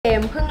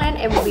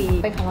MV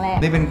เป็นครั้งแรก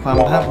นี่เป็นความ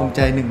ภาคภูมิใจ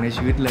หนึ่งใน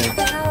ชีวิตเลย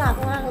น่ารัก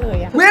มากเลย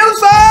อะวิล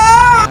สั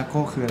นทาโ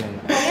ก้คืออะไร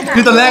คื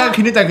อตอนแรกก็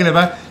คิดในใจคืออะไร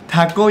ปะท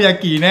าโก้ยา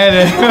กิแน่เล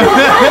ย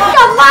ก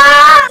ลับมา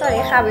สวัส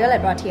ดีค่ะ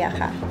Violette Wautier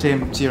ค่ะเจม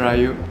ส์จิรา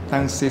ยุทั้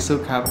งซิซุ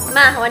ครับม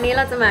าวันนี้เ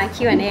ราจะมา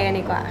Q&A กัน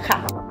ดีกว่าค่ะ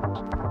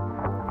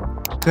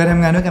เคยท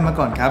ำงานด้วยกันมา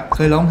ก่อนครับเค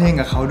ยร้องเพลง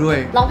กับเขาด้วย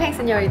ร้องเพลง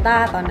Señorita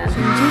ตอนนั้น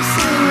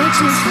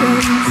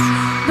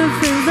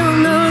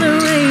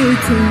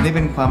นี่เ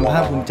ป็นความภา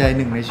คภูมิใจห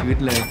นึ่งในชีวิต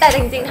เลยแต่จ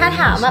ริงๆถ้า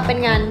ถามเป็น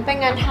ง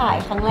านถ่าย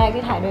ครั้งแรก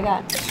ที่ถ่ายด้วยกั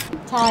น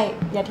ใช่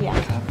อย่าเถียง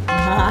ครับ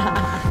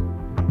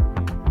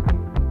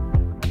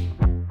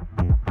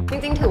จ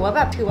ริงๆถือ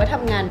ว่าท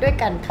ำงานด้วย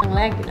กันครั้งแ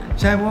รกอยู่นะ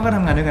ใช่เพราะว่าก็ท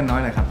ำงานด้วยกันน้อ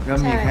ยแหละครับก็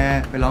มีแค่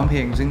ไปร้องเพล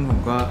งซึ่งผม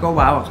ก็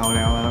ว้าวกับเขาแ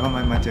ล้วก็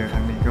มาเจอค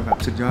รั้งนี้ก็แบบ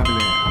สุดยอดไปเล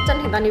ยจน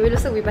ถึงตอนนี้วิ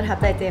รู้สึกประทับ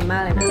ใจเจมมา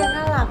กเลยนะเจม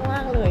น่ารักม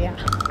ากเลยอะ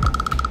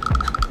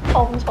ช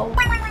ม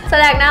แส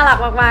ดงน่ารัก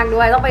มากๆด้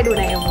วยต้องไปดู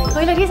ใน MV เ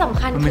ฮ้ยและที่สำ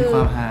คัญคือ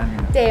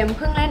เจมเ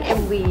พิ่งเล่น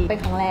MV เป็น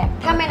ครั้งแรก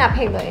ถ้าไม่นับเพ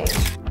ลงตัวเอง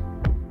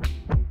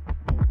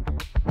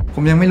ผ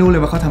มยังไม่รู้เล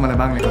ยว่าเขาทำอะไร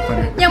บ้างเลยครับตอน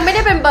นี้ยังไม่ไ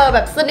ด้เป็นเบอร์แบ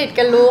บสนิท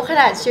กันรู้ข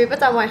นาดชีวิตปร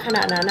ะจำวันขน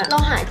าดนั้นอะเรา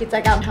หากิจ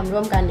กรรมทำร่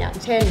วมกันอย่าง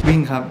เช่นวิ่ง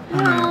ครับ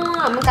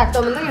มันกักตั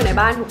วมันต้องอยู่ใน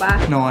บ้านถูกปะ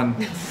นอน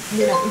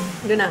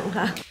ดูหนัง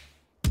ค่ะ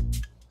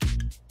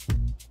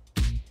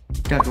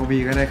กักOB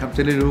ก็ได้ครับจ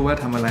ะได้รู้ว่า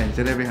ทำอะไรจ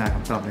ะได้ไปหาค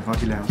ำตอบในข้อ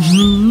ที่แล้ว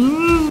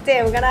เจ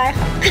มก็ได้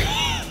ค่ะ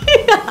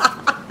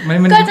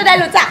ก็จะได้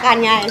รู้จักกัน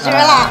ไงใช่ไหม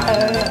ล่ะ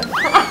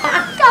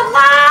กลับม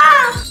า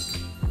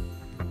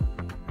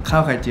ข้า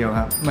วไข่เจียวค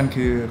รับมัน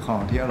คือของ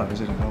ที่อร่อยที่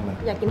สุดในโลกเลย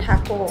อยากกินทา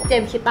โก้เจ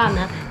มคิดตาม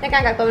นะในกา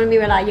รกักตัวมันมี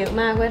เวลาเยอะ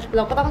มากเว้ยเ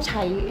ราก็ต้องใ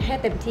ช้ให้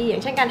เต็มที่อย่า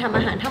งเช่นการทำอ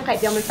าหารทำไข่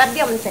เจียวมันแป๊บเดี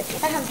ยวมันเสร็จ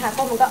ถ้าทำทาโ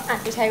ก้มันก็อาจ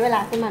จะใช้เวลา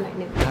ขึ้นมาหน่อย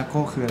นึงทาโ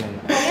ก้คืออะไร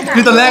คื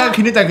อตอนแรกก็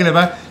คิดในใจคืออะไร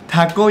ปะท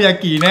าโก้ยา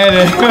กิแน่เล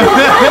ย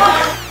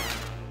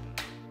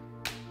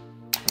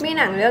มี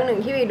หนังเรื่องหนึ่ง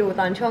ที่วีดู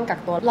ตอนช่วงกัก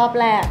ตัวรอบ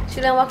แรกชื่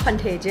อเรื่องว่า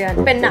Contagion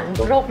เป็นหนัง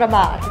โรคระบ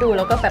าดดูแ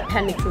ล้วก็แบบแพ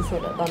นิคสุด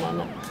ๆตอนนั้น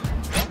อะ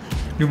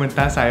ดูเหมือนต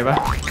าใสปะ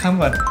ข้าม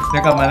ก่อนเดี๋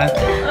ยวกลับมานะ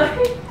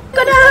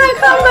ก็ได้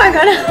ข้ามหน่อย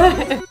ก็ได้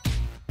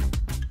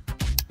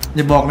อ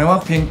ย่าบอกนะว่า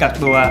เพลงกัก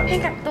ตัว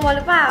ห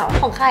รือเปล่า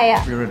ของใครอ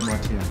ะ Violette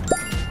Wautier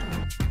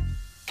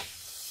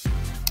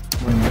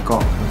บนเกา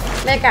ะ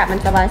บรรยากาศมัน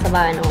สบ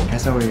ายๆเนาะแค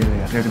สเวย์เลย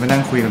เดี๋ยวจะไปนั่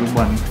งคุยกับลูกบ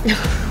อล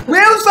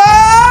วิลสั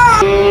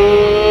น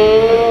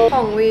ข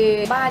องวี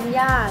บ้าน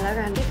ย่าแล้ว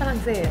กันที่ฝรั่ง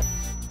เศส1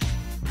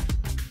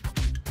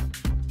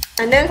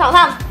 2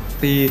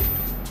 3ตี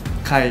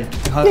ไข่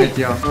ทอดไข่เ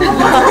จียว1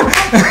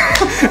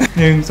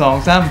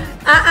 2 3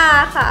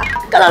ค่ะ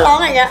ก็เราร้อง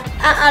อย่างเงี้ย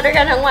ด้วย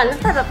กันทั้งวัน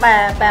ถ้าจะแปล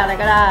อะไร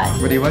ก็ได้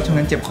พอดีว่าช่วง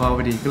นั้นเจ็บคอพ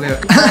อดีก็เลย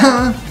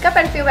ก็เ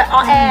ป็นฟีลแบบแ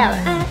ออะไร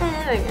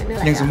อย่างเงี้ย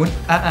อย่างสมมติ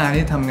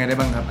นี่ทำไงได้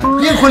บ้างครับ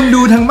เนี่ยคน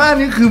ดูทางบ้าน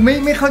นี่คือ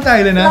ไม่เข้าใจ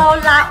เลยนะเรา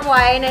ละไ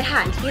ว้ในฐ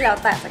านที่เรา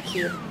แต่สค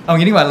ริปต์เอา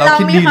งี้ดีกว่าเรา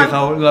คิดดีหรือ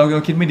เร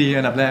าคิดไม่ดี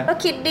อันดับแรกก็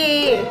คิดดี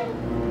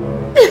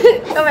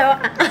ก็แปลว่า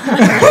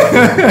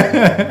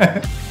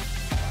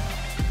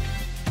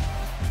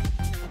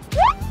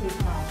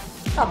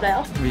ตอบแล้ว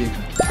วี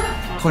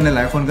คนห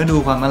ลายๆคนก็ดู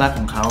ความน่ารักข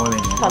องเขาอะไรอ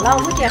ย่างเงี้ยขอเล่า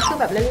เมื่อกี้คือ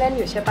แบบเล่นๆอ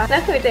ยู่ใช่ปะนั่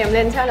นคือเจมเ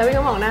ล่นใช่แล้ววิ่ง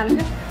ก็มองหน้าแล้ว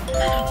ก็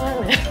น่ารักมาก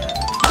เลย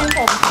ชื่นช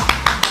ม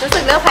รู้สึ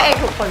กเลือกพระเอก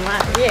ถูกคนมา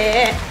กเย้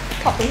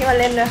ขอบคุณที่มา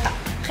เล่นด้วยค่ะ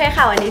โอเค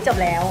ค่ะวันนี้จบ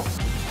แล้ว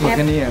แ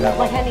ค่นี้แล้ว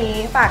แค่นี้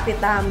ฝากติด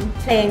ตาม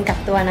เพลงกัก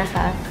ตัวนะค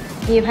ะ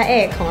มีพระเอ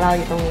กของเราอ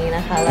ยู่ตรงนี้น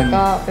ะคะแล้ว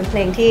ก็เป็นเพล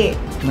งที่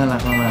น่ารั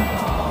กมาก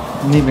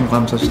ๆนี่เป็นควา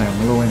มสดใสข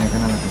องโลกไหนก็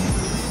น่ารัก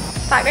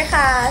ฝากด้วย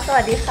ค่ะส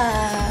วัสดีค่ะ